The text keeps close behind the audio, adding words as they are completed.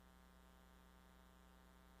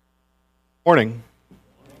Morning.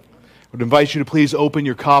 I would invite you to please open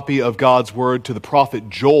your copy of God's Word to the prophet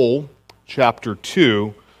Joel, chapter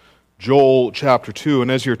 2. Joel, chapter 2.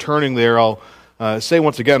 And as you're turning there, I'll say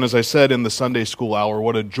once again, as I said in the Sunday school hour,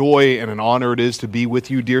 what a joy and an honor it is to be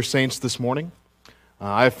with you, dear saints, this morning.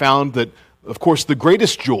 I have found that, of course, the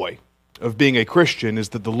greatest joy of being a Christian is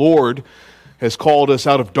that the Lord has called us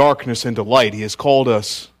out of darkness into light. He has called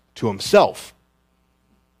us to Himself.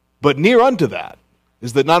 But near unto that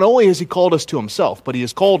is that not only has He called us to Himself, but He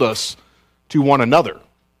has called us to one another.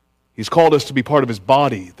 He's called us to be part of His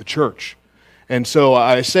body, the church. And so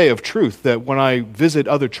I say of truth that when I visit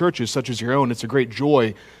other churches such as your own, it's a great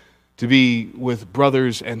joy to be with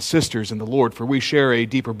brothers and sisters in the Lord, for we share a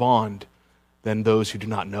deeper bond than those who do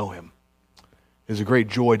not know Him. It is a great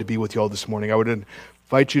joy to be with you all this morning. I would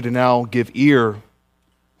invite you to now give ear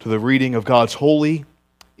to the reading of God's holy,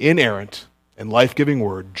 inerrant, and life-giving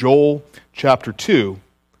word, Joel chapter 2,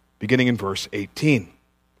 beginning in verse 18.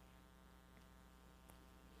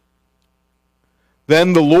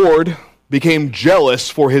 Then the Lord became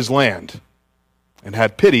jealous for His land and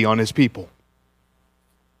had pity on His people.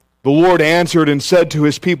 The Lord answered and said to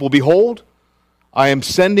His people, Behold, I am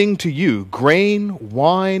sending to you grain,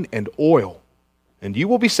 wine, and oil, and you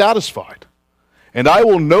will be satisfied. And I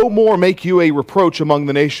will no more make you a reproach among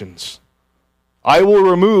the nations. I will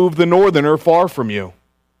remove the northerner far from you,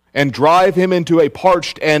 and drive him into a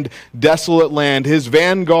parched and desolate land, his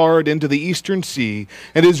vanguard into the eastern sea,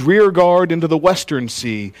 and his rear guard into the western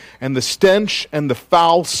sea, and the stench and the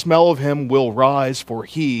foul smell of him will rise, for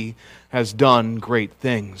he has done great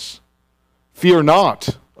things. Fear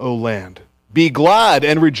not, O land. Be glad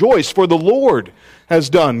and rejoice, for the Lord has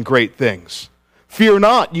done great things. Fear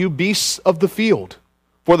not, you beasts of the field,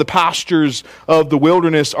 for the pastures of the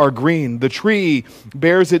wilderness are green. The tree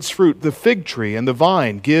bears its fruit, the fig tree and the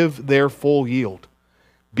vine give their full yield.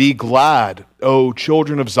 Be glad, O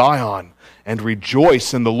children of Zion, and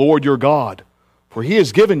rejoice in the Lord your God, for He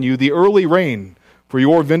has given you the early rain for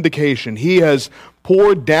your vindication. He has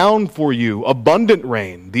poured down for you abundant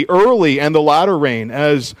rain, the early and the latter rain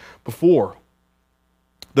as before.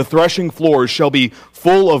 The threshing floors shall be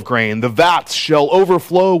full of grain, the vats shall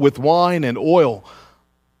overflow with wine and oil.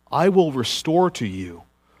 I will restore to you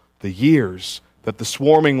the years that the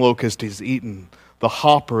swarming locust has eaten, the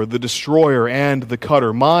hopper, the destroyer, and the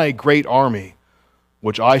cutter, my great army,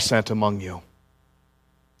 which I sent among you.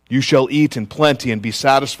 You shall eat in plenty and be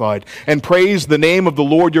satisfied, and praise the name of the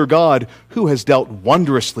Lord your God, who has dealt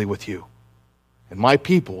wondrously with you. And my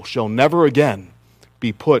people shall never again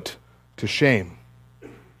be put to shame.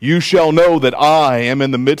 You shall know that I am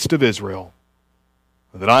in the midst of Israel,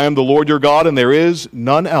 that I am the Lord your God, and there is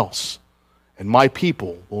none else, and my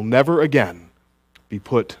people will never again be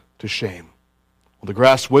put to shame. Well, the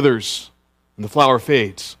grass withers and the flower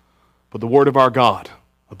fades, but the word of our God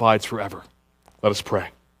abides forever. Let us pray.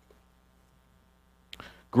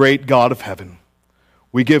 Great God of heaven,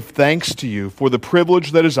 we give thanks to you for the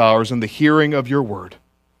privilege that is ours in the hearing of your word.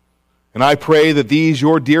 And I pray that these,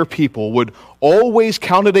 your dear people, would always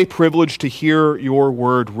count it a privilege to hear your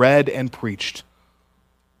word read and preached,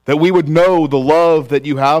 that we would know the love that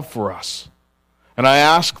you have for us. And I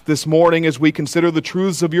ask this morning, as we consider the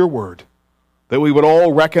truths of your word, that we would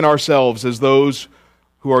all reckon ourselves as those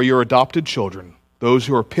who are your adopted children, those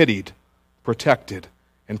who are pitied, protected,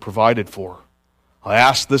 and provided for. I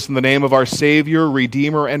ask this in the name of our Savior,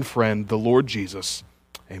 Redeemer, and friend, the Lord Jesus.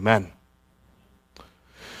 Amen.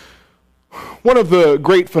 One of the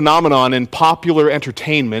great phenomenon in popular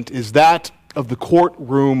entertainment is that of the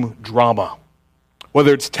courtroom drama.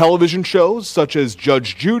 Whether it's television shows such as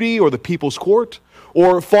Judge Judy or The People's Court,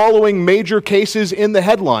 or following major cases in the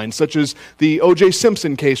headlines such as the O.J.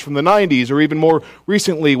 Simpson case from the 90s, or even more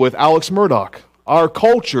recently with Alex Murdaugh, our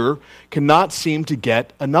culture cannot seem to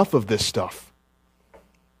get enough of this stuff.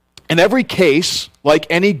 In every case, like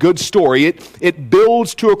any good story, it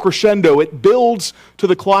builds to a crescendo, it builds to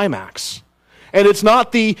the climax. And it's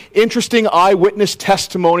not the interesting eyewitness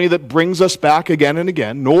testimony that brings us back again and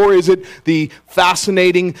again, nor is it the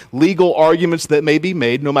fascinating legal arguments that may be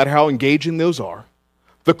made, no matter how engaging those are.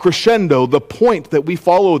 The crescendo, the point that we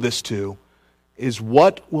follow this to, is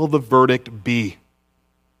what will the verdict be?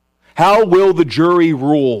 How will the jury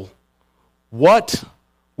rule? What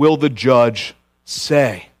will the judge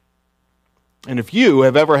say? And if you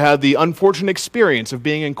have ever had the unfortunate experience of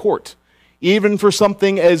being in court, even for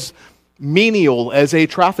something as menial as a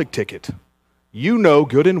traffic ticket, you know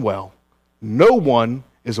good and well, no one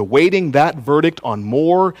is awaiting that verdict on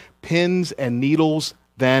more pins and needles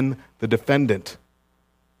than the defendant.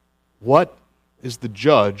 What is the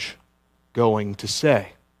judge going to say?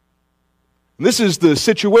 And this is the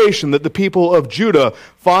situation that the people of Judah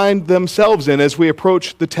find themselves in as we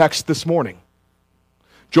approach the text this morning.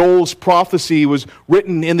 Joel's prophecy was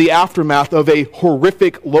written in the aftermath of a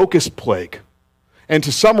horrific locust plague. And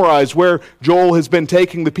to summarize where Joel has been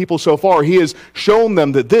taking the people so far, he has shown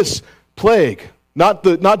them that this plague, not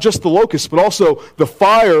just the locusts, but also the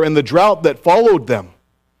fire and the drought that followed them,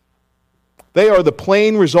 they are the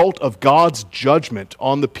plain result of God's judgment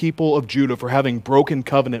on the people of Judah for having broken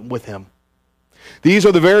covenant with him. These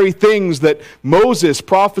are the very things that Moses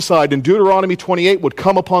prophesied in Deuteronomy 28 would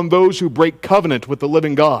come upon those who break covenant with the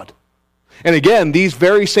living God. And again, these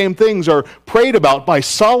very same things are prayed about by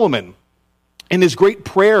Solomon in his great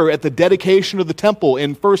prayer at the dedication of the temple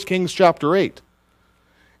in 1 Kings chapter 8.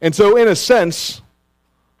 And so, in a sense,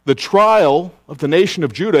 the trial of the nation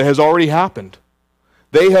of Judah has already happened.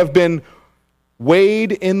 They have been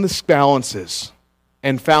weighed in the balances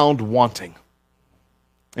and found wanting.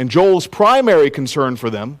 And Joel's primary concern for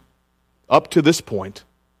them, up to this point,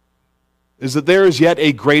 is that there is yet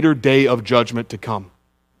a greater day of judgment to come.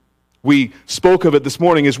 We spoke of it this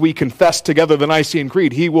morning as we confessed together the Nicene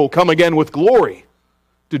Creed. He will come again with glory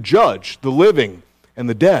to judge the living and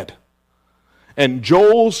the dead. And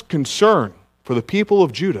Joel's concern for the people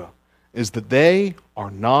of Judah is that they are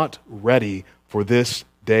not ready for this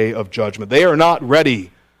day of judgment. They are not ready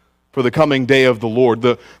for the coming day of the Lord.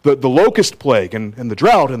 The locust plague and the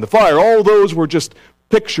drought and the fire, all those were just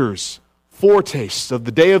pictures, foretastes of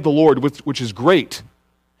the day of the Lord, which is great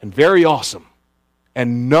and very awesome,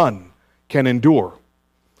 and none can endure.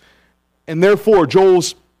 And therefore,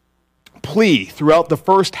 Joel's plea throughout the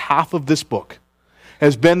first half of this book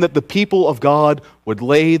has been that the people of God would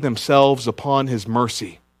lay themselves upon his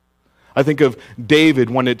mercy. I think of David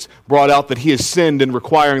when it's brought out that he has sinned in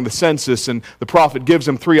requiring the census, and the prophet gives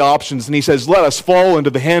him three options, and he says, "Let us fall into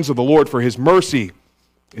the hands of the Lord, for his mercy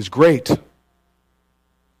is great."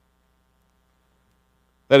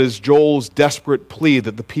 That is Joel's desperate plea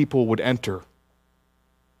that the people would enter.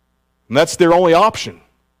 And that's their only option,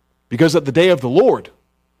 because at the day of the Lord,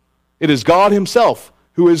 it is God himself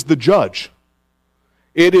who is the judge.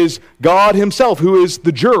 It is God himself who is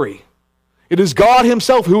the jury. It is God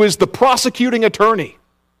himself who is the prosecuting attorney.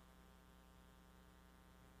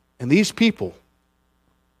 And these people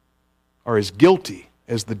are as guilty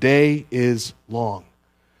as the day is long.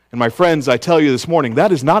 And my friends, I tell you this morning,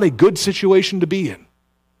 that is not a good situation to be in.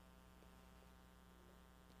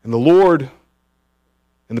 And the Lord,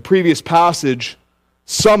 in the previous passage,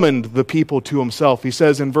 summoned the people to himself. He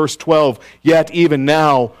says in verse 12, "Yet even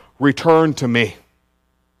now return to me."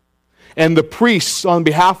 And the priests on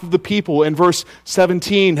behalf of the people in verse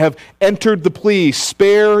 17 have entered the plea,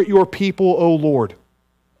 "Spare your people, O Lord."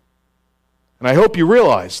 And I hope you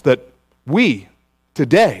realize that we,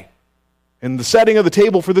 today, in the setting of the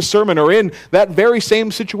table for this sermon, are in that very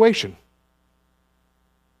same situation.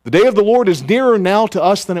 The day of the Lord is nearer now to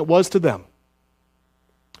us than it was to them.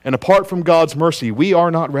 And apart from God's mercy, we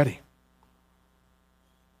are not ready.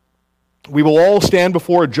 We will all stand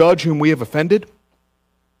before a judge whom we have offended,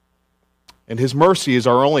 and his mercy is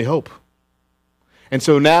our only hope. And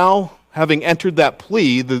so now, having entered that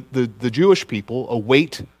plea, the Jewish people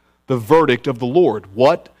await the verdict of the Lord.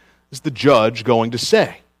 What is the judge going to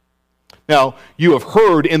say? Now, you have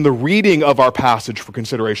heard in the reading of our passage for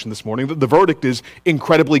consideration this morning that the verdict is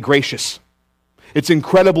incredibly gracious. It's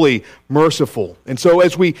incredibly merciful. And so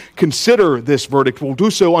as we consider this verdict, we'll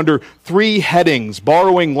do so under three headings,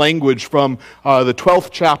 borrowing language from the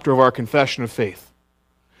 12th chapter of our Confession of Faith.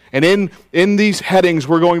 And in these headings,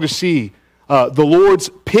 we're going to see the Lord's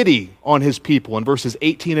pity on his people in verses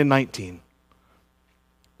 18 and 19.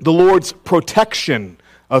 The Lord's protection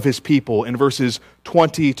of his people in verses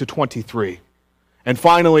 20 to 23. And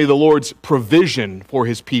finally, the Lord's provision for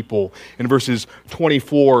his people in verses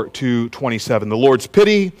 24 to 27. The Lord's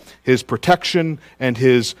pity, his protection, and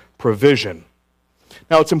his provision.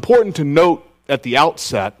 Now, it's important to note at the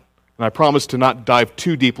outset, and I promise to not dive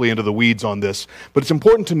too deeply into the weeds on this, but it's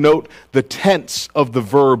important to note the tense of the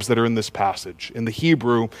verbs that are in this passage. In the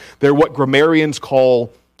Hebrew, they're what grammarians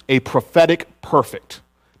call a prophetic perfect.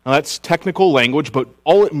 Now, that's technical language, but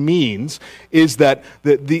all it means is that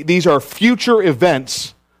these are future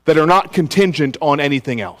events that are not contingent on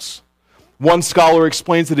anything else. One scholar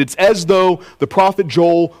explains that it's as though the prophet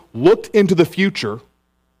Joel looked into the future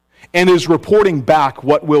and is reporting back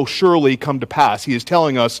what will surely come to pass. He is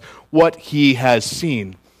telling us what he has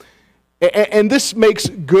seen. And this makes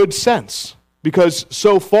good sense, because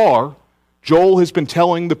so far, Joel has been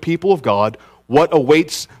telling the people of God what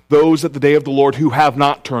awaits those at the day of the Lord who have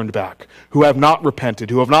not turned back, who have not repented,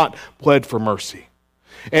 who have not pled for mercy.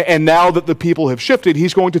 And now that the people have shifted,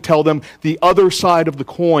 he's going to tell them the other side of the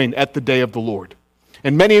coin at the day of the Lord.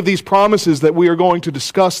 And many of these promises that we are going to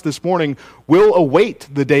discuss this morning will await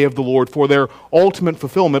the day of the Lord for their ultimate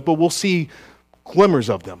fulfillment, but we'll see glimmers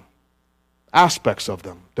of them, aspects of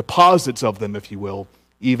them, deposits of them, if you will,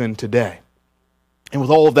 even today. And with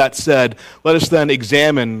all of that said, let us then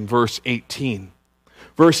examine verse 18.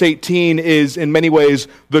 Verse 18 is in many ways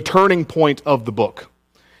the turning point of the book.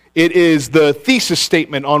 It is the thesis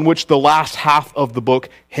statement on which the last half of the book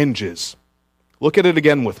hinges. Look at it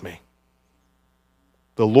again with me.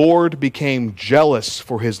 The Lord became jealous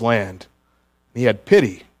for his land. He had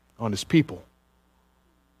pity on his people.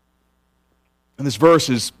 And this verse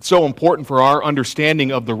is so important for our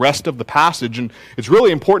understanding of the rest of the passage, and it's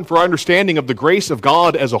really important for our understanding of the grace of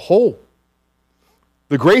God as a whole.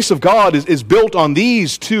 The grace of God is built on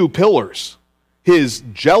these two pillars, his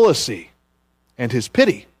jealousy and his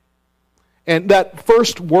pity. And that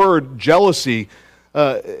first word, jealousy,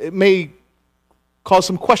 it may cause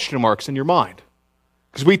some question marks in your mind,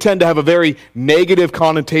 because we tend to have a very negative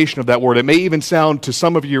connotation of that word. It may even sound to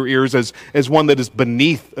some of your ears as one that is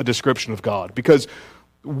beneath a description of God, because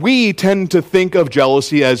we tend to think of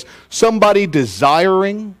jealousy as somebody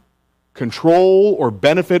desiring control or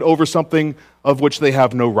benefit over something of which they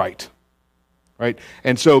have no right. Right?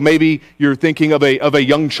 And so maybe you're thinking of a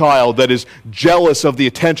young child that is jealous of the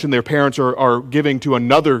attention their parents are giving to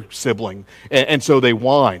another sibling, and so they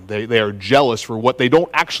whine. They are jealous for what they don't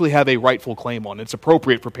actually have a rightful claim on. It's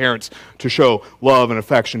appropriate for parents to show love and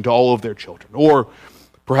affection to all of their children. Or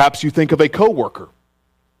perhaps you think of a coworker,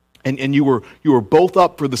 and you were both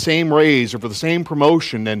up for the same raise or for the same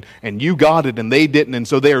promotion, and you got it and they didn't, and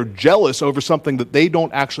so they are jealous over something that they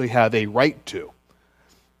don't actually have a right to.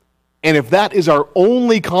 And if that is our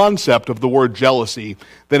only concept of the word jealousy,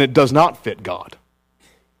 then it does not fit God.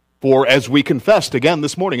 For as we confessed again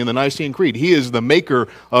this morning in the Nicene Creed, he is the maker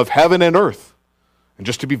of heaven and earth. And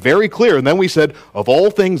just to be very clear, and then we said, of all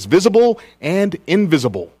things visible and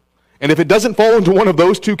invisible. And if it doesn't fall into one of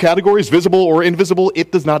those two categories, visible or invisible,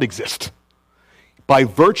 it does not exist. By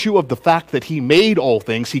virtue of the fact that he made all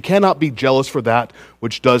things, he cannot be jealous for that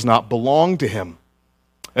which does not belong to him.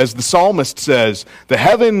 As the psalmist says, the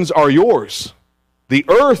heavens are yours, the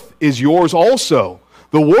earth is yours also,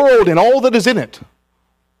 the world and all that is in it.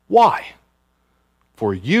 Why?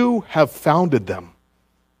 For you have founded them.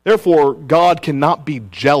 Therefore, God cannot be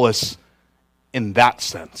jealous in that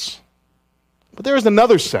sense. But there is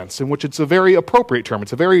another sense in which it's a very appropriate term.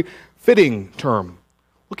 It's a very fitting term.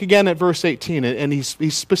 Look again at verse 18, and he's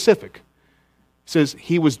specific. He says,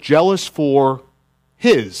 he was jealous for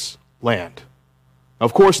his land.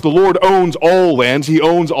 Of course, the Lord owns all lands. He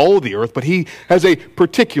owns all of the earth, but he has a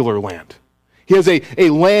particular land. He has a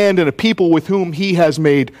land and a people with whom he has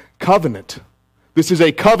made covenant. This is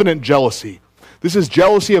a covenant jealousy. This is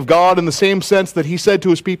jealousy of God in the same sense that he said to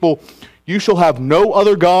his people, you shall have no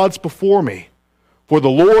other gods before me. For the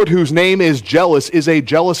Lord, whose name is jealous, is a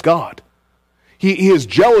jealous God. He is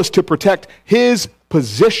jealous to protect his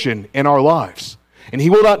position in our lives. And he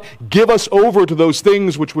will not give us over to those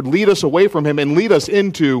things which would lead us away from him and lead us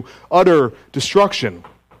into utter destruction.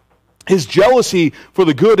 His jealousy for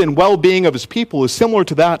the good and well-being of his people is similar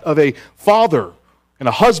to that of a father and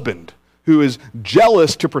a husband who is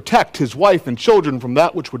jealous to protect his wife and children from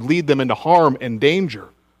that which would lead them into harm and danger.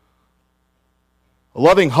 A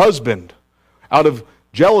loving husband, out of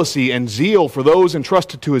jealousy and zeal for those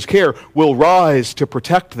entrusted to his care, will rise to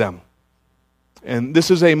protect them. And this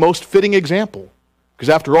is a most fitting example. Because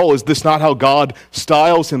after all, is this not how God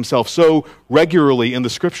styles himself so regularly in the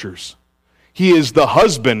Scriptures? He is the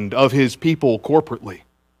husband of his people corporately.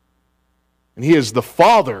 And he is the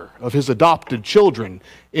father of his adopted children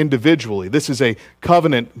individually. This is a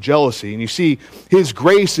covenant jealousy. And you see, his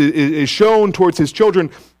grace is shown towards his children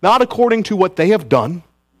not according to what they have done,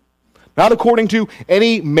 not according to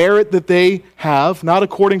any merit that they have, not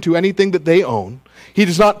according to anything that they own. He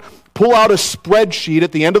does not pull out a spreadsheet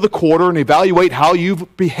at the end of the quarter and evaluate how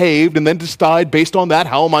you've behaved and then decide based on that,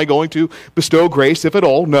 how am I going to bestow grace, if at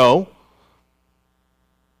all? No.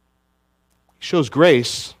 He shows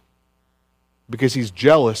grace because he's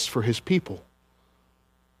jealous for his people.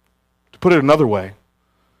 To put it another way,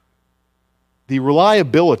 the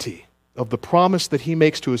reliability of the promise that he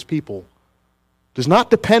makes to his people does not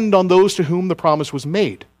depend on those to whom the promise was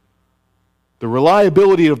made. The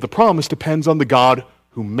reliability of the promise depends on the God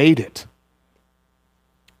who made it.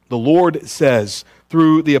 The Lord says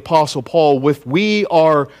through the Apostle Paul, if we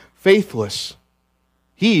are faithless,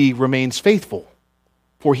 he remains faithful,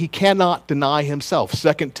 for he cannot deny himself.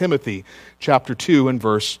 2 Timothy chapter 2 and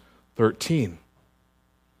verse 13.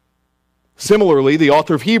 Similarly, the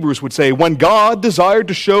author of Hebrews would say, when God desired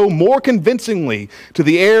to show more convincingly to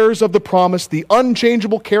the heirs of the promise the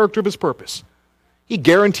unchangeable character of his purpose, he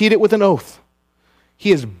guaranteed it with an oath. He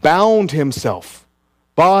has bound himself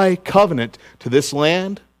by covenant to this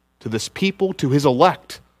land, to this people, to his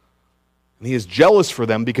elect. And he is jealous for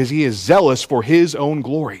them because he is zealous for his own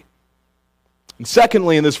glory. And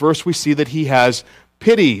secondly, in this verse, we see that he has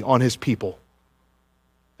pity on his people.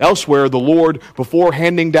 Elsewhere, the Lord, before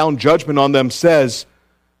handing down judgment on them, says,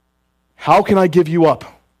 how can I give you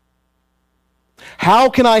up? How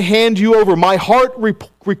can I hand you over? My heart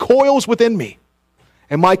recoils within me,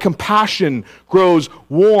 and my compassion grows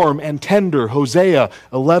warm and tender. Hosea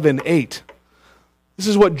 11:8. This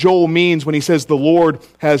is what Joel means when he says the Lord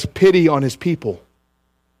has pity on his people.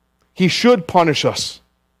 He should punish us.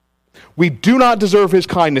 We do not deserve his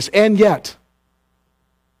kindness, and yet,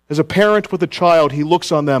 as a parent with a child, he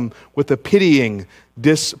looks on them with a pitying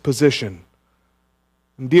disposition.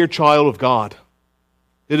 And dear child of God,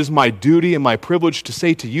 it is my duty and my privilege to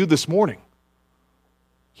say to you this morning,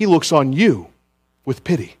 he looks on you with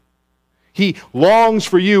pity. He longs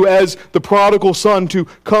for you as the prodigal son to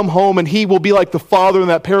come home, and he will be like the father in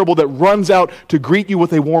that parable that runs out to greet you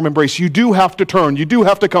with a warm embrace. You do have to turn. You do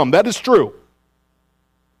have to come. That is true.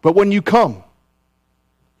 But when you come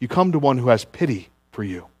to one who has pity for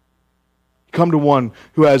you. You come to one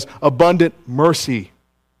who has abundant mercy.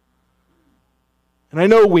 And I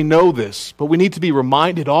know we know this, but we need to be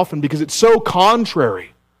reminded often because it's so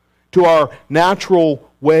contrary to our natural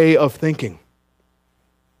way of thinking.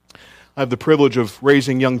 I have the privilege of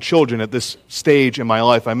raising young children at this stage in my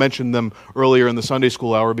life. I mentioned them earlier in the Sunday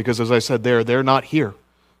school hour because, as I said, they're not here.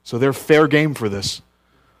 So they're fair game for this.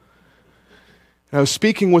 And I was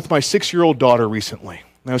speaking with my 6-year-old daughter recently.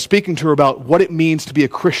 And I was speaking to her about what it means to be a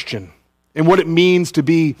Christian and what it means to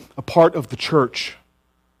be a part of the church.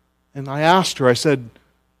 And I asked her, I said,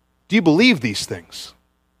 do you believe these things?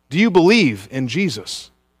 Do you believe in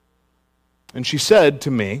Jesus? And she said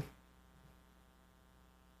to me,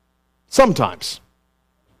 sometimes.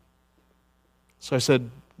 So I said,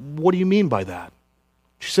 what do you mean by that?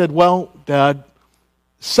 She said, well, Dad,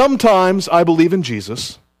 sometimes I believe in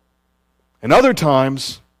Jesus, and other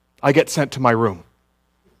times I get sent to my room.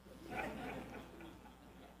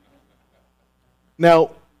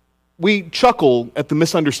 Now, we chuckle at the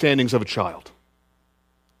misunderstandings of a child.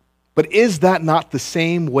 But is that not the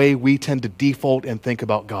same way we tend to default and think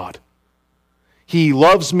about God? He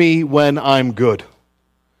loves me when I'm good.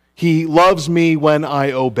 He loves me when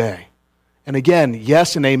I obey. And again,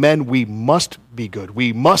 yes and amen, we must be good.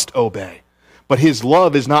 We must obey. But his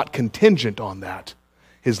love is not contingent on that.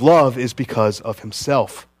 His love is because of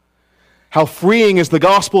himself. How freeing is the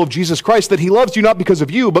gospel of Jesus Christ that he loves you not because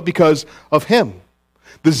of you, but because of him.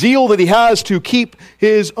 The zeal that he has to keep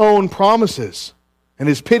his own promises and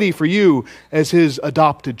his pity for you as his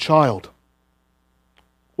adopted child.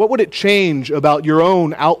 What would it change about your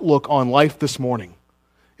own outlook on life this morning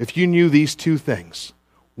if you knew these two things?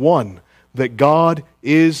 One, that God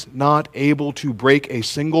is not able to break a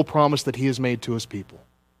single promise that he has made to his people.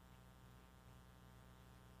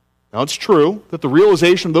 Now, it's true that the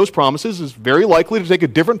realization of those promises is very likely to take a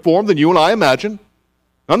different form than you and I imagine.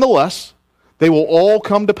 Nonetheless, they will all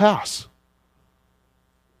come to pass.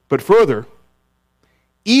 But further,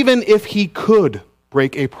 even if he could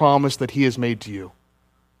break a promise that he has made to you,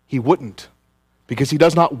 he wouldn't, because he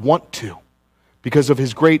does not want to, because of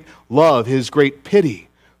his great love, his great pity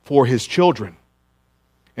for his children.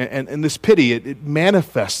 And this pity, it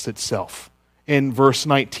manifests itself in verse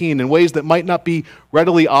 19 in ways that might not be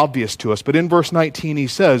readily obvious to us. But in verse 19 he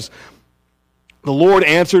says, the Lord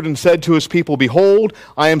answered and said to his people, behold,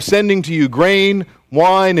 I am sending to you grain,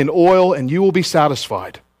 wine, and oil, and you will be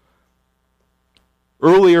satisfied.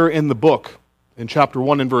 Earlier in the book, in chapter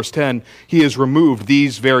 1 and verse 10, he has removed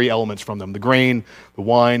these very elements from them, the grain, the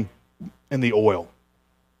wine, and the oil.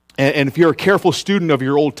 And if you're a careful student of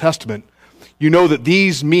your Old Testament, you know that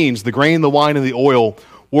these means, the grain, the wine, and the oil,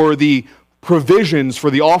 were the provisions for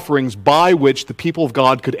the offerings by which the people of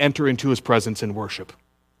God could enter into his presence and worship.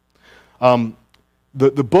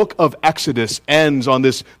 The book of Exodus ends on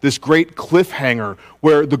this great cliffhanger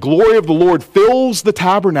where the glory of the Lord fills the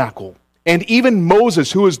tabernacle. And even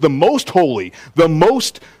Moses, who is the most holy, the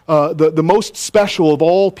most special of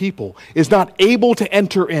all people, is not able to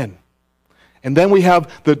enter in. And then we have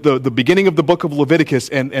the beginning of the book of Leviticus,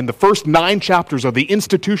 and the first 9 chapters are the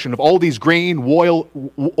institution of all these grain,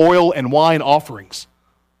 oil, and wine offerings.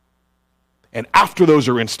 And after those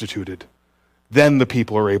are instituted, then the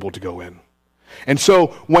people are able to go in. And so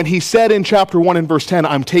when he said in chapter 1 and verse 10,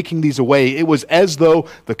 I'm taking these away, it was as though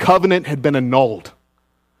the covenant had been annulled.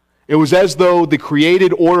 It was as though the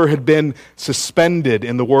created order had been suspended,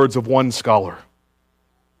 in the words of one scholar.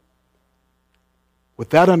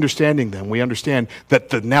 With that understanding, then, we understand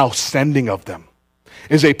that the now sending of them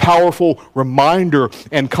is a powerful reminder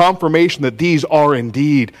and confirmation that these are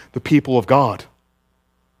indeed the people of God.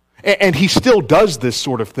 And he still does this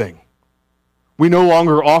sort of thing. We no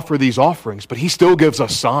longer offer these offerings, but he still gives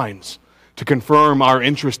us signs to confirm our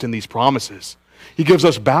interest in these promises. He gives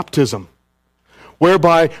us baptism,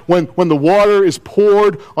 whereby when the water is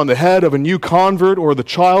poured on the head of a new convert or the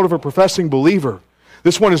child of a professing believer,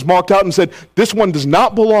 this one is marked out and said, this one does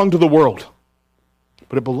not belong to the world,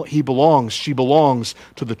 but she belongs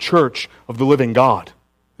to the church of the living God.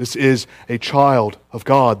 This is a child of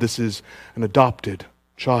God. This is an adopted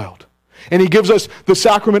child. And he gives us the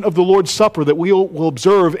sacrament of the Lord's Supper that we will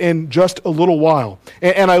observe in just a little while.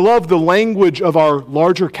 And I love the language of our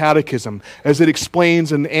larger catechism as it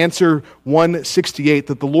explains in answer 168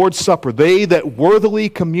 that the Lord's Supper, they that worthily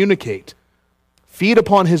communicate, feed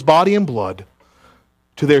upon his body and blood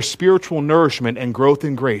to their spiritual nourishment and growth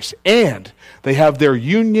in grace. And they have their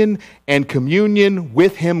union and communion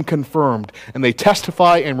with him confirmed. And they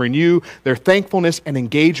testify and renew their thankfulness and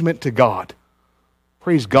engagement to God.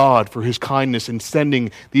 Praise God for his kindness in sending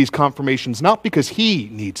these confirmations, not because he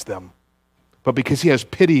needs them, but because he has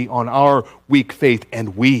pity on our weak faith,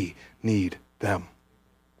 and we need them.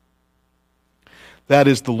 That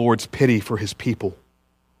is the Lord's pity for his people.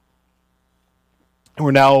 And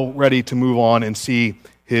we're now ready to move on and see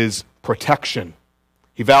his protection.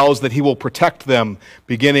 He vows that he will protect them,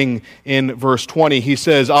 beginning in verse 20. He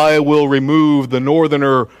says, I will remove the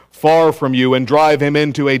northerner far from you and drive him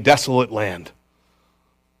into a desolate land.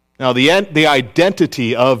 Now, the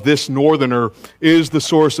identity of this northerner is the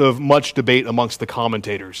source of much debate amongst the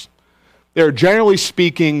commentators. There are, generally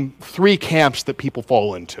speaking, three camps that people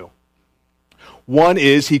fall into. One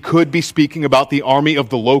is he could be speaking about the army of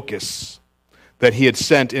the locusts that he had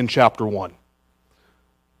sent in chapter 1.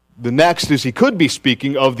 The next is he could be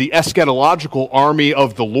speaking of the eschatological army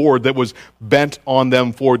of the Lord that was bent on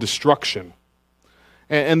them for destruction.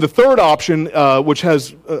 And the third option, which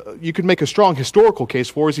has you could make a strong historical case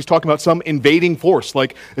for, is he's talking about some invading force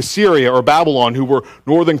like Assyria or Babylon, who were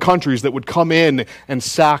northern countries that would come in and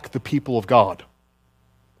sack the people of God.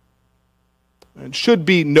 It should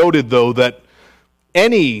be noted, though, that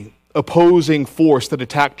any opposing force that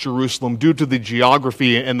attacked Jerusalem, due to the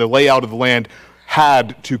geography and the layout of the land,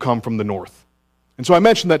 had to come from the north. And so I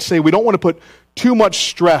mentioned that to say we don't want to put too much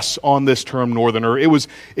stress on this term northerner. It was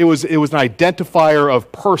an identifier of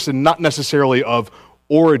person, not necessarily of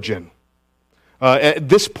origin. At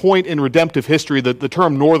this point in redemptive history, the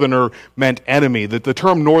term northerner meant enemy. The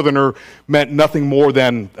term northerner meant nothing more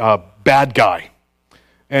than bad guy.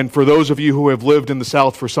 And for those of you who have lived in the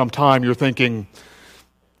South for some time, you're thinking,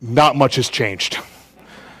 not much has changed.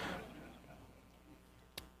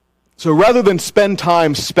 So rather than spend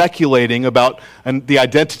time speculating about the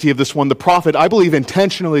identity of this one, the prophet, I believe,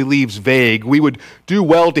 intentionally leaves vague. We would do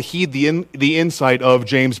well to heed the insight of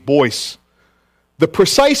James Boyce. The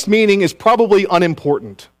precise meaning is probably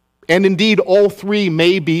unimportant, and indeed all three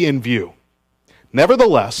may be in view.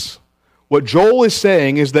 Nevertheless, what Joel is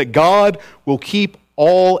saying is that God will keep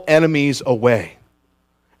all enemies away,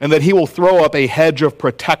 and that he will throw up a hedge of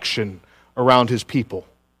protection around his people.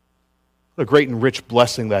 What a great and rich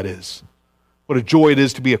blessing that is. What a joy it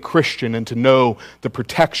is to be a Christian and to know the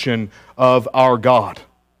protection of our God.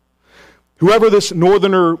 Whoever this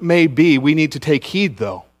northerner may be, we need to take heed,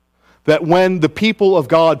 though, that when the people of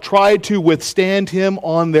God tried to withstand him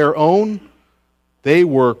on their own, they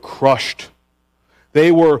were crushed.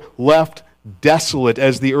 They were left desolate,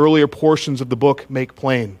 as the earlier portions of the book make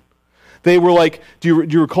plain. They were like, do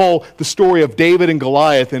you recall the story of David and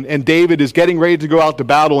Goliath? And David is getting ready to go out to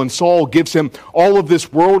battle, and Saul gives him all of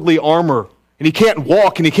this worldly armor. And he can't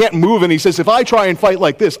walk, and he can't move, and he says, if I try and fight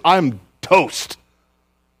like this, I'm toast.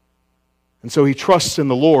 And so he trusts in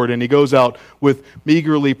the Lord, and he goes out with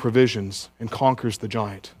meagerly provisions and conquers the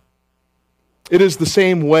giant. It is the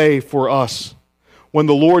same way for us. When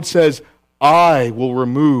the Lord says, I will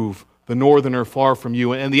remove the northerner far from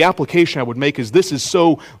you. And the application I would make is this is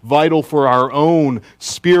so vital for our own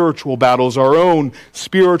spiritual battles, our own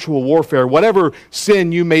spiritual warfare, whatever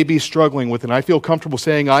sin you may be struggling with. And I feel comfortable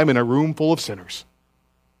saying I'm in a room full of sinners.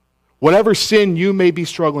 Whatever sin you may be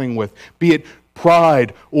struggling with, be it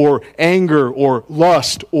pride or anger or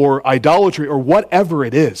lust or idolatry or whatever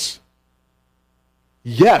it is,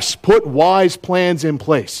 yes, put wise plans in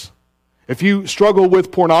place. If you struggle with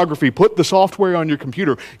pornography, put the software on your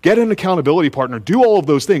computer, get an accountability partner, do all of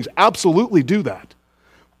those things. Absolutely do that.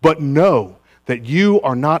 But know that you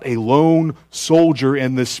are not a lone soldier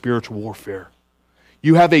in this spiritual warfare.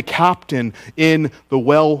 You have a captain in the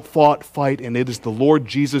well-fought fight, and it is the Lord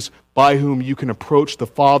Jesus by whom you can approach the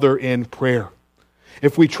Father in prayer.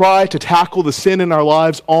 If we try to tackle the sin in our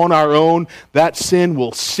lives on our own, that sin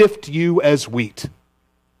will sift you as wheat.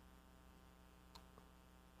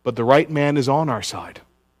 But the right man is on our side,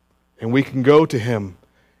 and we can go to him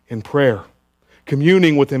in prayer,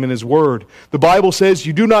 communing with him in his word. The Bible says,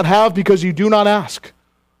 you do not have because you do not ask.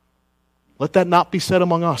 Let that not be said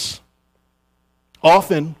among us.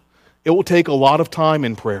 Often, it will take a lot of time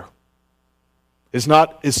in prayer. It's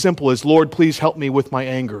not as simple as, Lord, please help me with my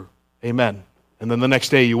anger. Amen. And then the next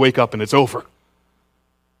day you wake up and it's over.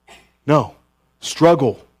 No.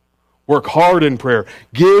 Struggle. Work hard in prayer.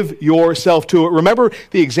 Give yourself to it. Remember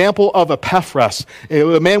the example of Epaphras,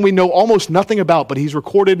 a man we know almost nothing about, but he's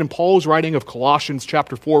recorded in Paul's writing of Colossians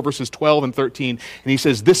chapter 4, verses 12 and 13. And he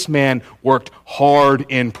says, this man worked hard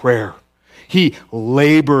in prayer. He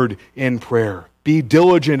labored in prayer. Be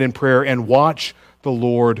diligent in prayer and watch the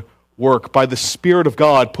Lord work. By the Spirit of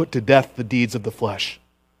God, put to death the deeds of the flesh.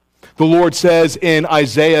 The Lord says in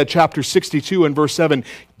Isaiah chapter 62 and verse 7,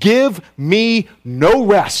 give me no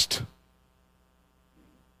rest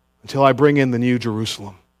until I bring in the new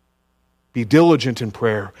Jerusalem. Be diligent in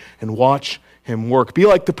prayer and watch him work. Be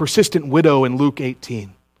like the persistent widow in Luke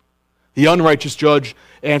 18. The unrighteous judge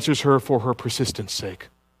answers her for her persistence sake.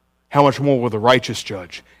 How much more will the righteous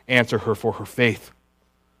judge answer her for her faith?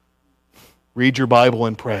 Read your Bible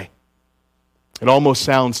and pray. It almost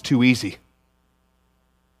sounds too easy.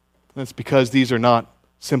 That's because these are not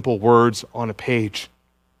simple words on a page.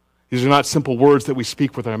 These are not simple words that we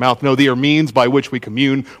speak with our mouth. No, they are means by which we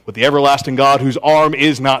commune with the everlasting God whose arm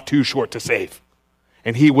is not too short to save.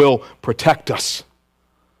 And he will protect us.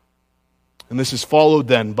 And this is followed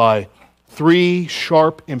then by 3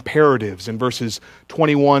 sharp imperatives in verses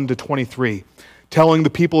 21 to 23, telling the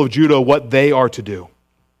people of Judah what they are to do.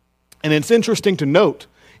 And it's interesting to note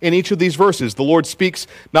in each of these verses, the Lord speaks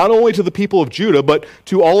not only to the people of Judah, but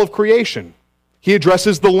to all of creation. He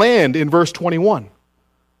addresses the land in verse 21.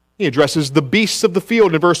 He addresses the beasts of the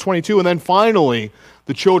field in verse 22, and then finally,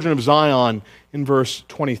 the children of Zion in verse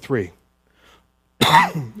 23.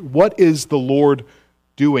 What is the Lord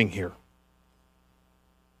doing here?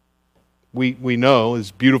 We know, as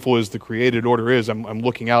beautiful as the created order is, I'm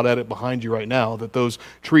looking out at it behind you right now, that those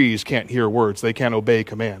trees can't hear words. They can't obey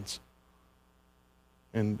commands.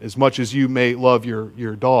 And as much as you may love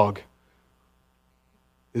your dog,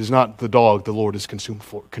 it is not the dog the Lord is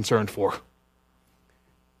concerned for.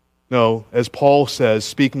 No, as Paul says,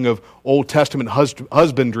 speaking of Old Testament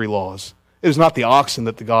husbandry laws, it is not the oxen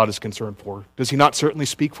that the God is concerned for. Does he not certainly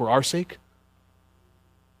speak for our sake?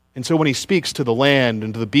 And so when he speaks to the land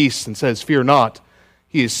and to the beasts and says, fear not,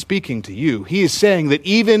 he is speaking to you. He is saying that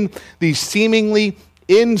even these seemingly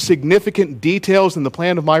insignificant details in the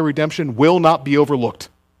plan of my redemption will not be overlooked.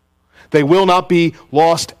 They will not be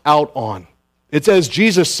lost out on. It's as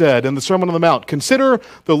Jesus said in the Sermon on the Mount, consider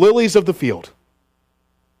the lilies of the field.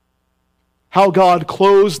 How God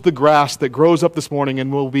clothes the grass that grows up this morning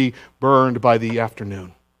and will be burned by the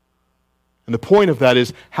afternoon. And the point of that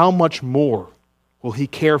is, how much more will he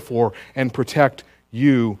care for and protect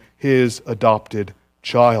you, his adopted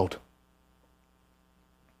child?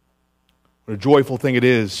 What a joyful thing it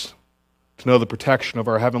is to know the protection of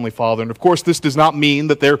our Heavenly Father. And of course, this does not mean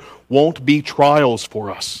that there won't be trials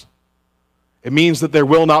for us. It means that there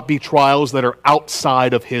will not be trials that are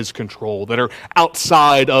outside of his control, that are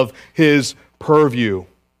outside of his purview.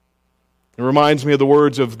 It reminds me of the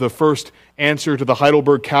words of the first answer to the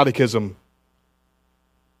Heidelberg Catechism.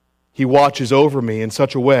 He watches over me in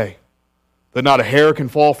such a way that not a hair can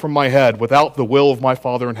fall from my head without the will of my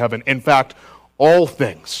Father in heaven. In fact, all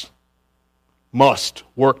things must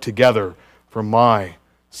work together for my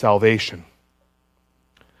salvation.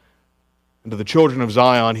 And to the children of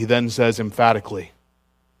Zion, he then says emphatically,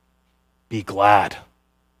 be glad.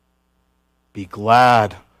 Be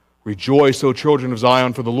glad. Rejoice, O children of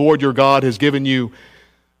Zion, for the Lord your God has given you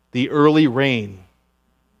the early rain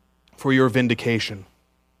for your vindication.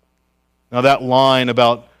 Now that line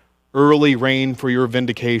about early rain for your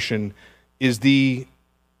vindication is the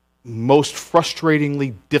most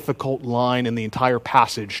frustratingly difficult line in the entire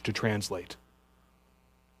passage to translate.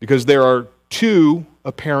 Because there are 2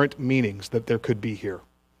 apparent meanings that there could be here.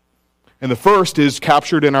 And the first is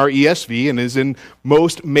captured in our ESV and is in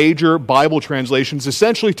most major Bible translations,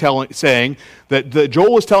 essentially saying that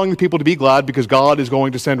Joel is telling the people to be glad because God is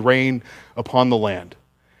going to send rain upon the land.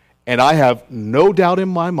 And I have no doubt in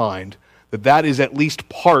my mind that that is at least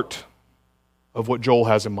part of what Joel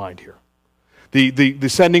has in mind here. The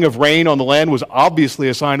sending of rain on the land was obviously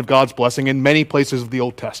a sign of God's blessing in many places of the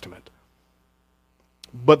Old Testament.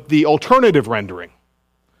 But the alternative rendering,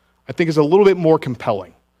 I think, is a little bit more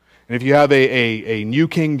compelling. And if you have a New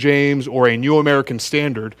King James or a New American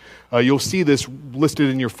Standard, you'll see this listed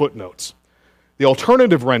in your footnotes. The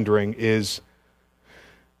alternative rendering is,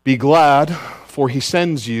 "Be glad, for he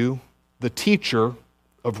sends you the teacher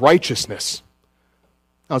of righteousness."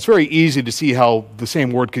 Now, it's very easy to see how the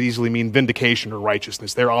same word could easily mean vindication or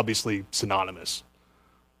righteousness. They're obviously synonymous.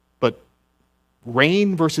 But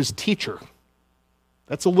reign versus teacher,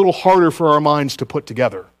 that's a little harder for our minds to put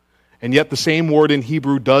together. And yet the same word in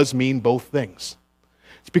Hebrew does mean both things.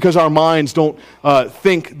 It's because our minds don't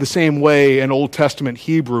think the same way an Old Testament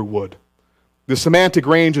Hebrew would. The semantic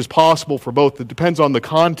range is possible for both. It depends on the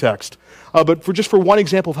context. But for one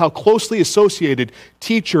example of how closely associated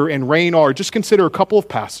teacher and reign are, just consider a couple of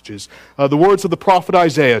passages. The words of the prophet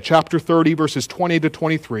Isaiah, chapter 30, verses 20 to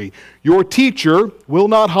 23. "Your teacher will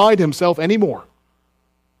not hide himself anymore,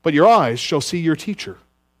 but your eyes shall see your teacher,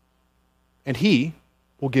 and he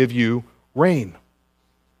will give you rain."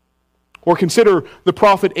 Or consider the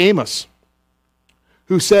prophet Amos,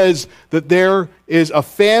 who says that there is a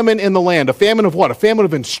famine in the land. A famine of what? A famine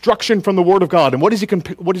of instruction from the Word of God. And what does he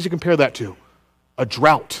compare that to? A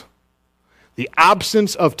drought. The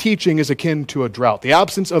absence of teaching is akin to a drought. The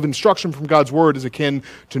absence of instruction from God's Word is akin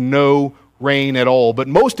to no rain at all. But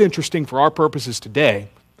most interesting for our purposes today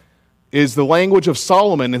is the language of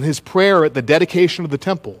Solomon in his prayer at the dedication of the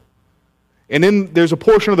temple. And there's a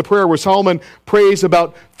portion of the prayer where Solomon prays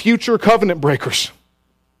about future covenant breakers,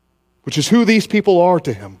 which is who these people are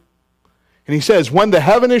to him. And he says, "When the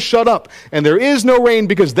heaven is shut up and there is no rain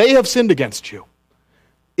because they have sinned against you,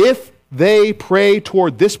 if they pray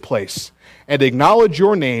toward this place and acknowledge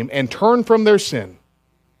your name and turn from their sin,"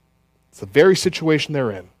 it's the very situation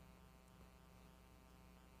they're in.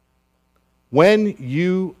 "When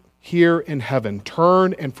you here in heaven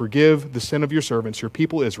turn and forgive the sin of your servants, your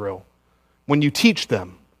people Israel, when you teach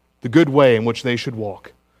them the good way in which they should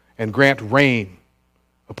walk and grant rain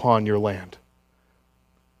upon your land."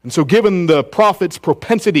 And so given the prophet's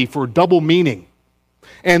propensity for double meaning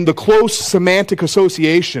and the close semantic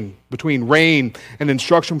association between rain and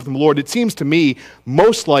instruction from the Lord, it seems to me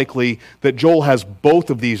most likely that Joel has both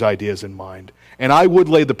of these ideas in mind. And I would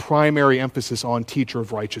lay the primary emphasis on teacher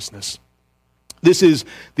of righteousness. This is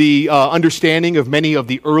the understanding of many of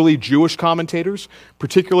the early Jewish commentators,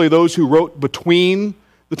 particularly those who wrote between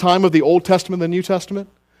the time of the Old Testament and the New Testament.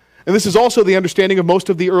 And this is also the understanding of most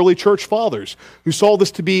of the early church fathers, who saw this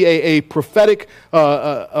to be a prophetic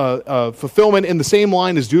fulfillment in the same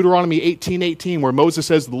line as Deuteronomy 18:18, where Moses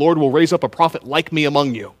says, "The Lord will raise up a prophet like me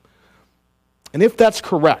among you." And if that's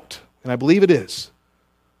correct, and I believe it is,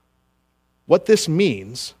 what this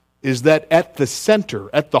means is that at the center,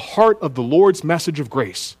 at the heart of the Lord's message of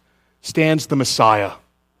grace, stands the Messiah,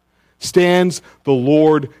 stands the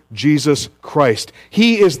Lord Jesus Christ.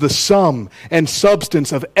 He is the sum and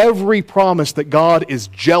substance of every promise that God is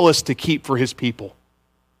jealous to keep for his people.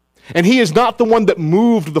 And he is not the one that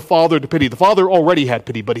moved the Father to pity. The Father already had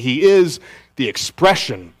pity, but he is the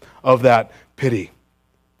expression of that pity.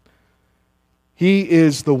 He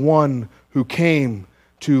is the one who came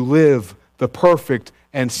to live the perfect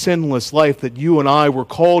and sinless life that you and I were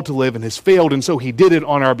called to live and has failed, and so he did it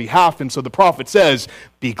on our behalf. And so the prophet says,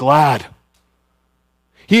 "Be glad."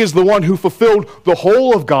 He is the one who fulfilled the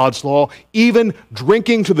whole of God's law, even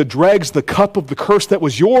drinking to the dregs the cup of the curse that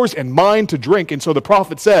was yours and mine to drink. And so the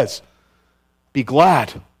prophet says, "Be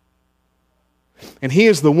glad." And he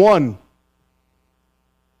is the one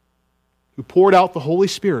who poured out the Holy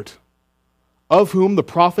Spirit, of whom the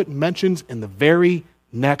prophet mentions in the very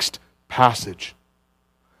next passage,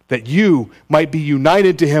 that you might be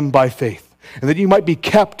united to him by faith, and that you might be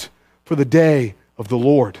kept for the day of the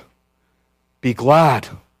Lord. Be glad.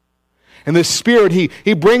 And this Spirit,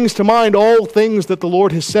 he brings to mind all things that the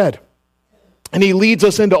Lord has said, and he leads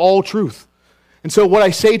us into all truth. And so what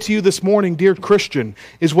I say to you this morning, dear Christian,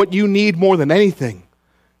 is what you need more than anything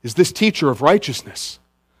is this teacher of righteousness.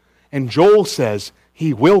 And Joel says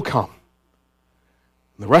he will come.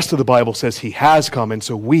 And the rest of the Bible says he has come, and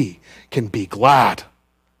so we can be glad.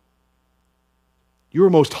 You are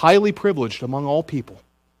most highly privileged among all people.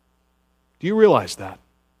 Do you realize that?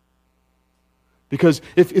 Because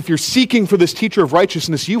if you're seeking for this teacher of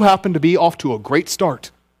righteousness, you happen to be off to a great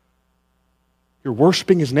start. You're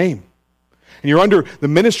worshiping his name. And you're under the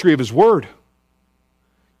ministry of his word.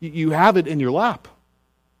 You have it in your lap.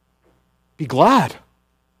 Be glad.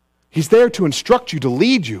 He's there to instruct you, to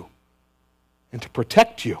lead you, and to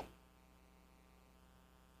protect you.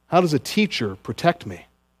 How does a teacher protect me?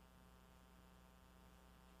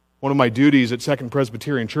 one of my duties at Second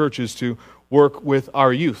Presbyterian Church is to work with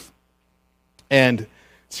our youth. And it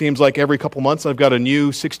seems like every couple months I've got a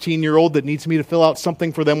new 16-year-old that needs me to fill out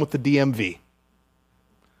something for them with the DMV.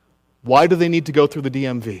 Why do they need to go through the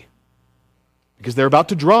DMV? Because they're about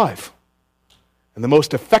to drive. And the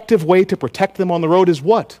most effective way to protect them on the road is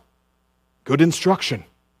what? Good instruction.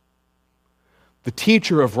 The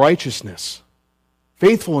teacher of righteousness,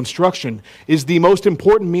 faithful instruction, is the most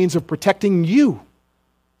important means of protecting you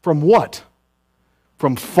from what?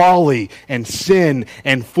 From folly and sin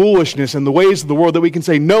and foolishness and the ways of the world that we can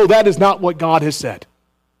say, no, that is not what God has said.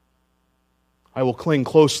 I will cling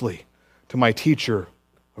closely to my teacher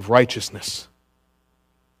of righteousness.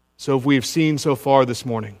 So if we have seen so far this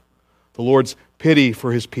morning the Lord's pity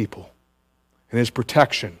for his people and his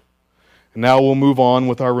protection, and now we'll move on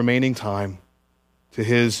with our remaining time to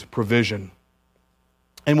his provision.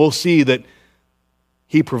 And we'll see that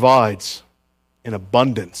he provides in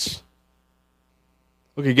abundance.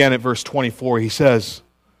 Look again at verse 24. He says,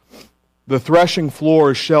 the threshing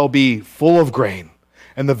floors shall be full of grain,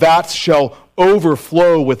 and the vats shall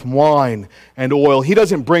overflow with wine and oil. He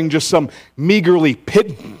doesn't bring just some meagerly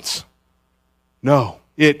pittance. No,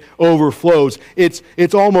 it overflows.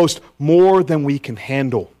 It's almost more than we can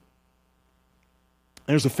handle.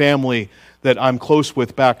 There's a family that I'm close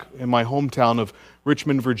with back in my hometown of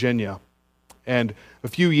Richmond, Virginia. And a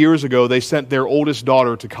few years ago, they sent their oldest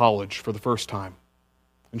daughter to college for the first time.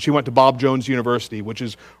 And she went to Bob Jones University, which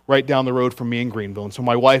is right down the road from me in Greenville. And so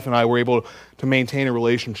my wife and I were able to maintain a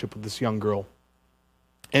relationship with this young girl.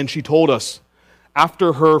 And she told us,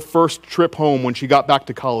 after her first trip home, when she got back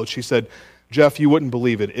to college, she said, Jeff, you wouldn't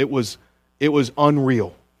believe it. It was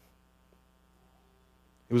unreal.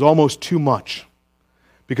 It was almost too much.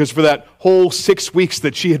 Because for that whole 6 weeks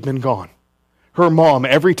that she had been gone, her mom,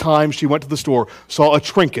 every time she went to the store, saw a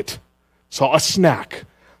trinket, saw a snack,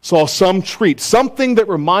 saw some treat, something that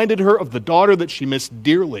reminded her of the daughter that she missed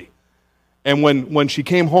dearly. And when she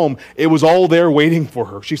came home, it was all there waiting for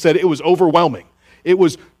her. She said it was overwhelming. It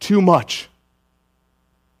was too much.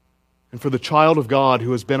 And for the child of God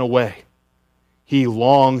who has been away, he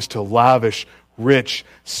longs to lavish rich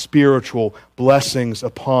spiritual blessings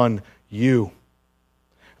upon you.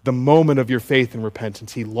 The moment of your faith and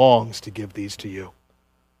repentance, he longs to give these to you.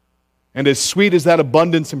 And as sweet as that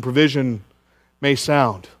abundance and provision may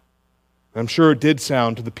sound, I'm sure it did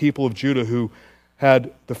sound to the people of Judah who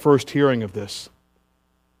had the first hearing of this,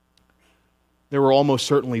 there were almost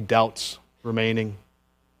certainly doubts remaining.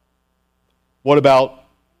 What about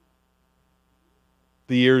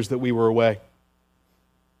the years that we were away?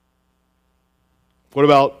 What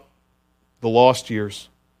about the lost years?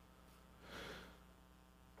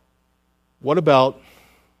 What about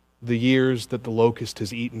the years that the locust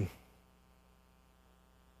has eaten?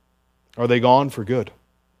 Are they gone for good?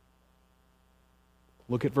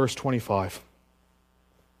 Look at verse 25.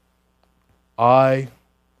 I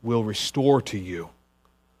will restore to you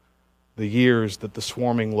the years that the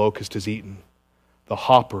swarming locust has eaten, the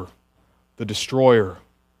hopper, the destroyer,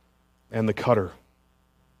 and the cutter.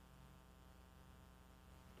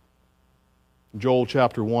 Joel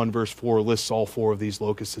chapter 1 verse 4 lists all four of these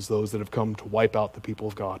locusts as those that have come to wipe out the people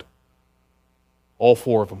of God. All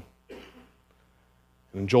four of them.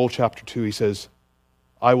 And in Joel chapter 2 he says,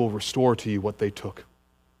 I will restore to you what they took.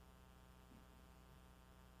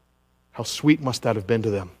 How sweet must that have been to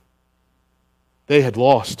them? They had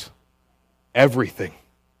lost everything.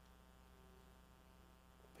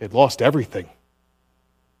 They had lost everything.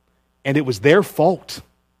 And it was their fault.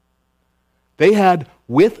 They had,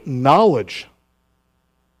 with knowledge,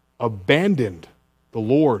 abandoned the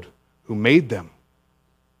Lord who made them,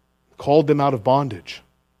 called them out of bondage.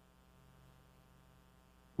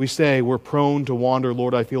 We say we're prone to wander,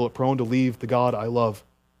 Lord, I feel it, prone to leave the God I love.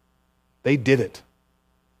 They did it.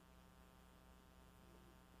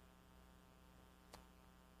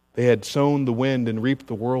 They had sown the wind and reaped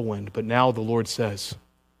the whirlwind, but now the Lord says,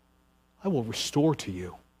 I will restore to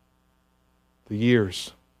you the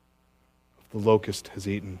years the locust has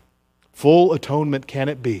eaten. Full atonement can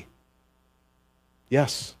it be?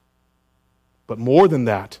 Yes. But more than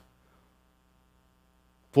that,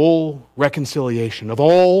 full reconciliation of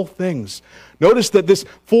all things. Notice that this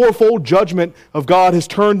fourfold judgment of God has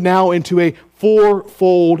turned now into a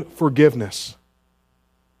fourfold forgiveness.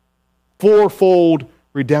 Fourfold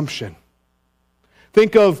redemption.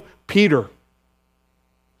 Think of Peter,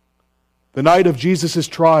 the night of Jesus'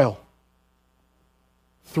 trial.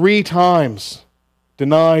 3 times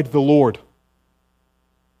denied the Lord.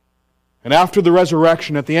 And after the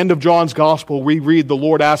resurrection, at the end of John's Gospel, we read the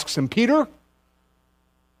Lord asks him, Peter,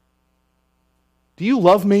 do you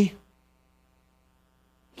love me?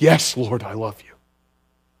 Yes, Lord, I love you.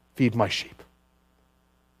 Feed my sheep.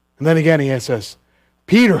 And then again he says,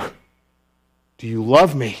 Peter, do you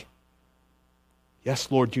love me? Yes,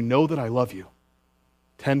 Lord, you know that I love you.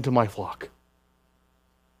 Tend to my flock.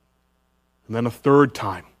 And then a third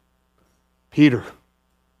time, Peter,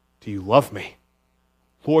 do you love me?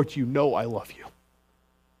 Lord, you know I love you.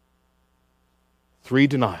 3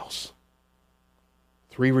 denials,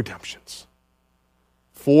 3 redemptions,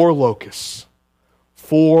 4 locusts,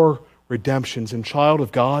 4 redemptions. And child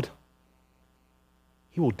of God,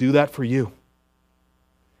 He will do that for you.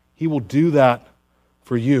 He will do that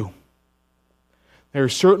for you. There are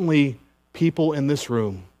certainly people in this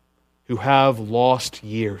room who have lost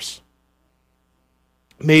years.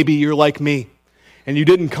 Maybe you're like me, and you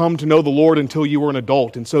didn't come to know the Lord until you were an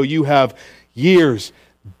adult, and so you have years,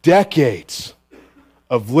 decades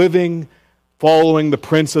of living, following the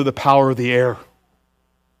prince of the power of the air,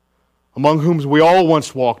 among whom we all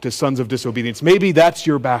once walked as sons of disobedience. Maybe that's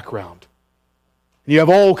your background. You have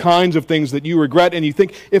all kinds of things that you regret, and you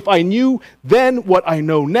think, if I knew then what I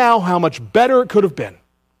know now, how much better it could have been.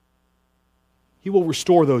 He will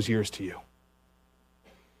restore those years to you.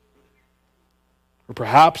 Or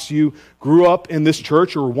perhaps you grew up in this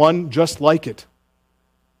church or one just like it,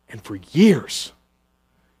 and for years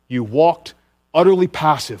you walked utterly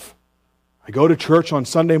passive. I go to church on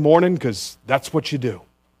Sunday morning because that's what you do.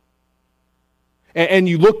 And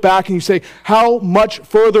you look back and you say, how much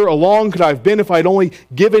further along could I have been if I'd only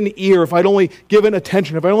given ear, if I'd only given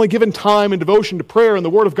attention, if I'd only given time and devotion to prayer and the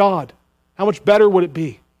Word of God? How much better would it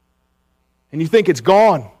be? And you think it's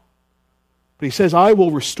gone. But He says, I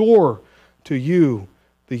will restore to you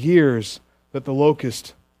the years that the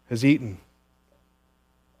locust has eaten.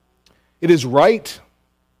 It is right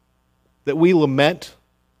that we lament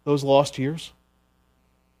those lost years.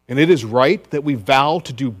 And it is right that we vow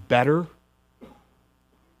to do better.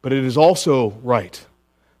 But it is also right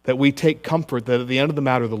that we take comfort that at the end of the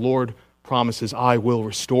matter, the Lord promises, I will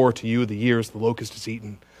restore to you the years the locust has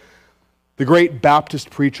eaten. The great Baptist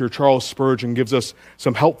preacher Charles Spurgeon gives us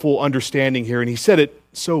some helpful understanding here, and he said it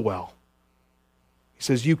so well. He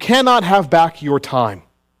says, you cannot have back your time,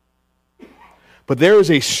 but there is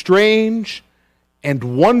a strange and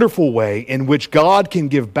wonderful way in which God can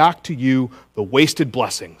give back to you the wasted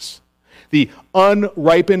blessings, the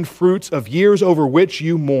unripened fruits of years over which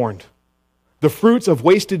you mourned. The fruits of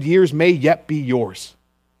wasted years may yet be yours.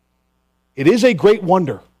 It is a great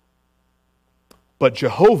wonder, but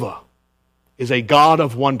Jehovah is a God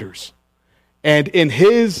of wonders, and in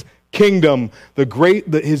His kingdom,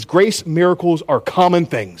 His grace miracles are common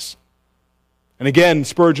things. And again,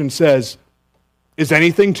 Spurgeon says, is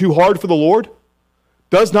anything too hard for the Lord?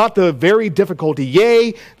 Does not the very difficulty,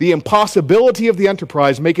 yea, the impossibility of the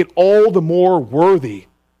enterprise, make it all the more worthy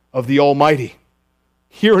of the Almighty?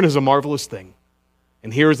 Herein is a marvelous thing,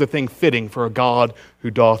 and here is a thing fitting for a God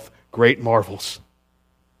who doth great marvels.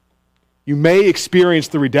 You may experience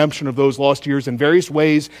the redemption of those lost years in various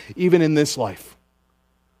ways, even in this life.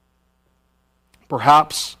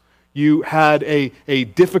 Perhaps you had a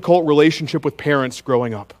difficult relationship with parents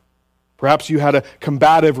growing up. Perhaps you had a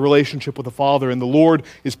combative relationship with a father, and the Lord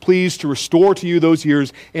is pleased to restore to you those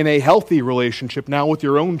years in a healthy relationship now with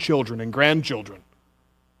your own children and grandchildren.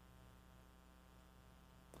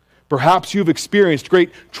 Perhaps you've experienced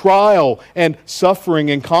great trial and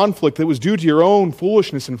suffering and conflict that was due to your own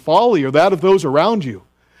foolishness and folly or that of those around you.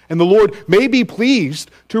 And the Lord may be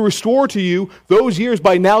pleased to restore to you those years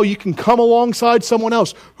by now you can come alongside someone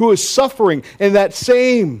else who is suffering in that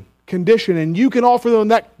same condition, and you can offer them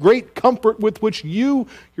that great comfort with which you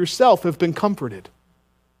yourself have been comforted.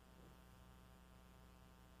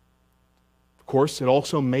 Of course, it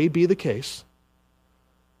also may be the case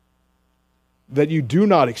that you do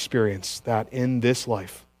not experience that in this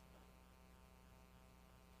life.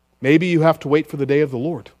 Maybe you have to wait for the day of the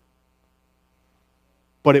Lord,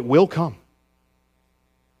 but it will come.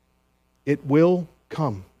 It will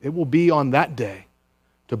come. It will be on that day,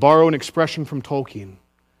 to borrow an expression from Tolkien,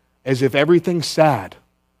 as if everything sad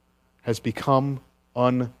has become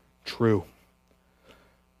untrue.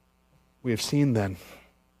 We have seen then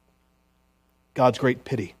God's great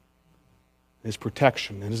pity, His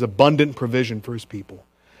protection, and His abundant provision for His people.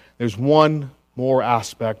 There's one more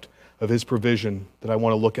aspect of His provision that I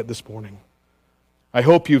want to look at this morning. I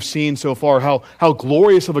hope you've seen so far how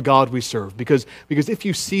glorious of a God we serve, because if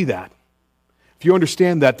you see that, if you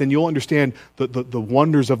understand that, then you'll understand the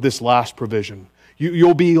wonders of this last provision.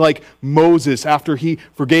 You'll be like Moses after he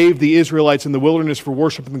forgave the Israelites in the wilderness for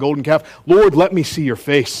worshiping the golden calf. Lord, let me see your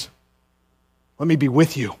face. Let me be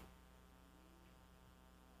with you.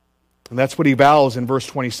 And that's what he vows in verse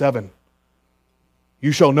 27.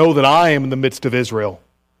 You shall know that I am in the midst of Israel,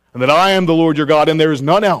 and that I am the Lord your God, and there is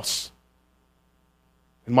none else.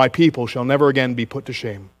 And my people shall never again be put to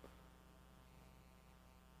shame.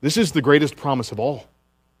 This is the greatest promise of all.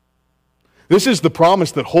 This is the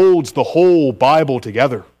promise that holds the whole Bible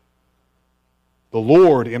together. The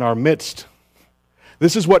Lord in our midst.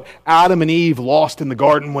 This is what Adam and Eve lost in the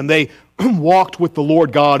garden when they walked with the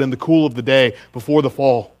Lord God in the cool of the day before the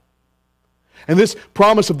fall. And this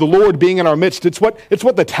promise of the Lord being in our midst, it's what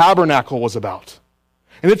the tabernacle was about.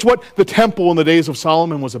 And it's what the temple in the days of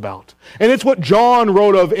Solomon was about. And it's what John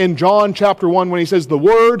wrote of in John chapter 1 when he says, the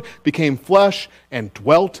Word became flesh and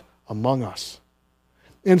dwelt among us.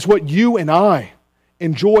 And it's what you and I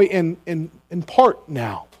enjoy in part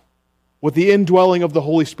now with the indwelling of the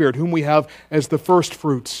Holy Spirit, whom we have as the first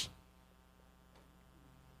fruits.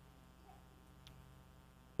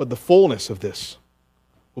 But the fullness of this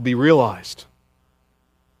will be realized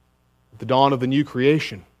at the dawn of the new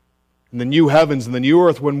creation, in the new heavens and the new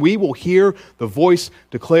earth, when we will hear the voice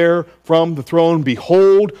declare from the throne,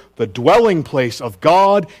 behold, the dwelling place of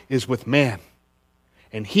God is with man,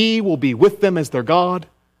 and he will be with them as their God,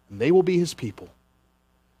 and they will be his people.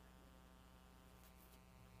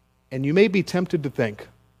 And you may be tempted to think,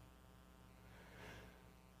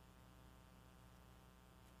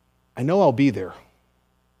 I know I'll be there,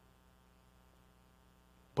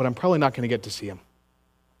 but I'm probably not going to get to see him.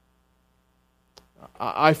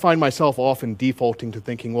 I find myself often defaulting to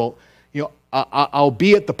thinking, well, I'll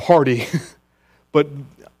be at the party, but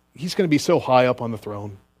he's going to be so high up on the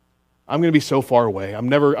throne. I'm going to be so far away. I'm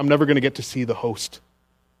never going to get to see the host.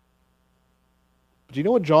 But do you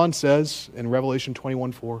know what John says in Revelation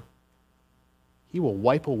 21:4? He will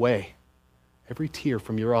wipe away every tear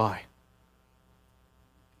from your eye.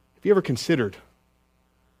 Have you ever considered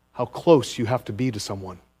how close you have to be to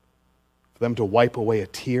someone for them to wipe away a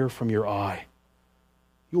tear from your eye?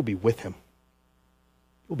 You'll be with him.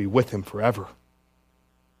 You'll be with him forever.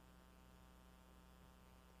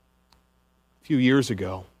 A few years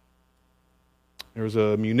ago, there was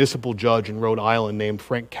a municipal judge in Rhode Island named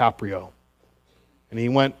Frank Caprio, and he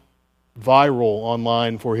went viral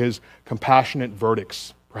online for his compassionate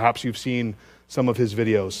verdicts. Perhaps you've seen some of his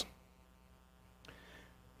videos.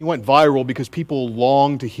 He went viral because people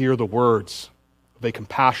longed to hear the words of a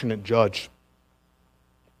compassionate judge.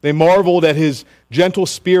 They marveled at his gentle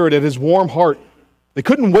spirit, at his warm heart. They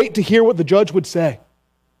couldn't wait to hear what the judge would say.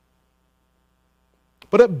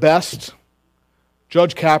 But at best,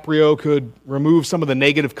 Judge Caprio could remove some of the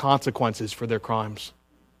negative consequences for their crimes.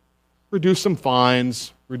 Reduce some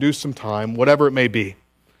fines, reduce some time, whatever it may be.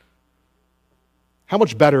 How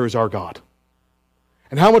much better is our God?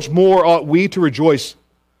 And how much more ought we to rejoice?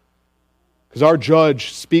 Because our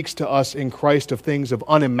judge speaks to us in Christ of things of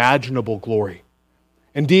unimaginable glory.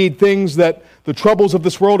 Indeed, things that the troubles of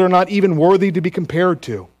this world are not even worthy to be compared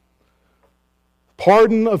to.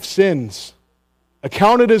 Pardon of sins,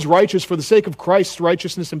 accounted as righteous for the sake of Christ's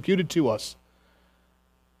righteousness imputed to us.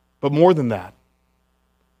 But more than that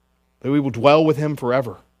we will dwell with him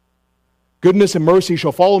forever. Goodness and mercy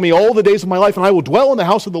shall follow me all the days of my life, and I will dwell in the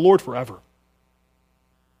house of the Lord forever.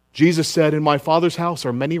 Jesus said, in my Father's house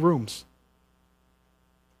are many rooms.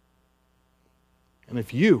 And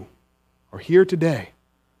if you are here today,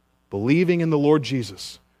 believing in the Lord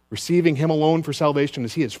Jesus, receiving him alone for salvation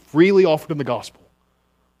as he has freely offered in the gospel,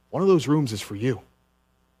 one of those rooms is for you.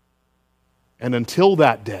 And until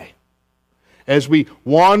that day, as we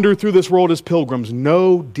wander through this world as pilgrims,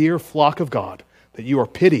 know, dear flock of God, that you are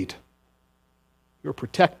pitied, you're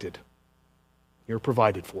protected, you're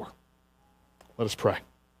provided for. Let us pray.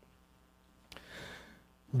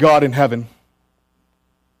 God in heaven,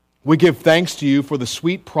 we give thanks to you for the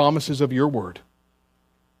sweet promises of your word.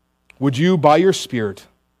 Would you, by your Spirit,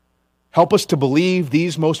 help us to believe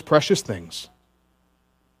these most precious things?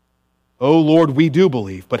 O Lord, we do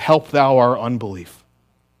believe, but help thou our unbelief.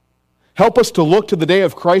 Help us to look to the day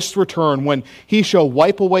of Christ's return, when he shall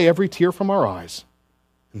wipe away every tear from our eyes,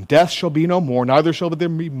 and death shall be no more, neither shall there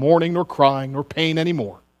be mourning, nor crying, nor pain any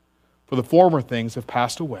more, for the former things have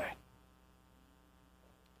passed away.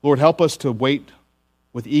 Lord, help us to wait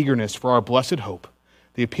with eagerness for our blessed hope,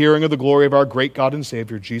 the appearing of the glory of our great God and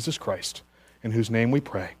Savior, Jesus Christ, in whose name we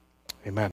pray. Amen.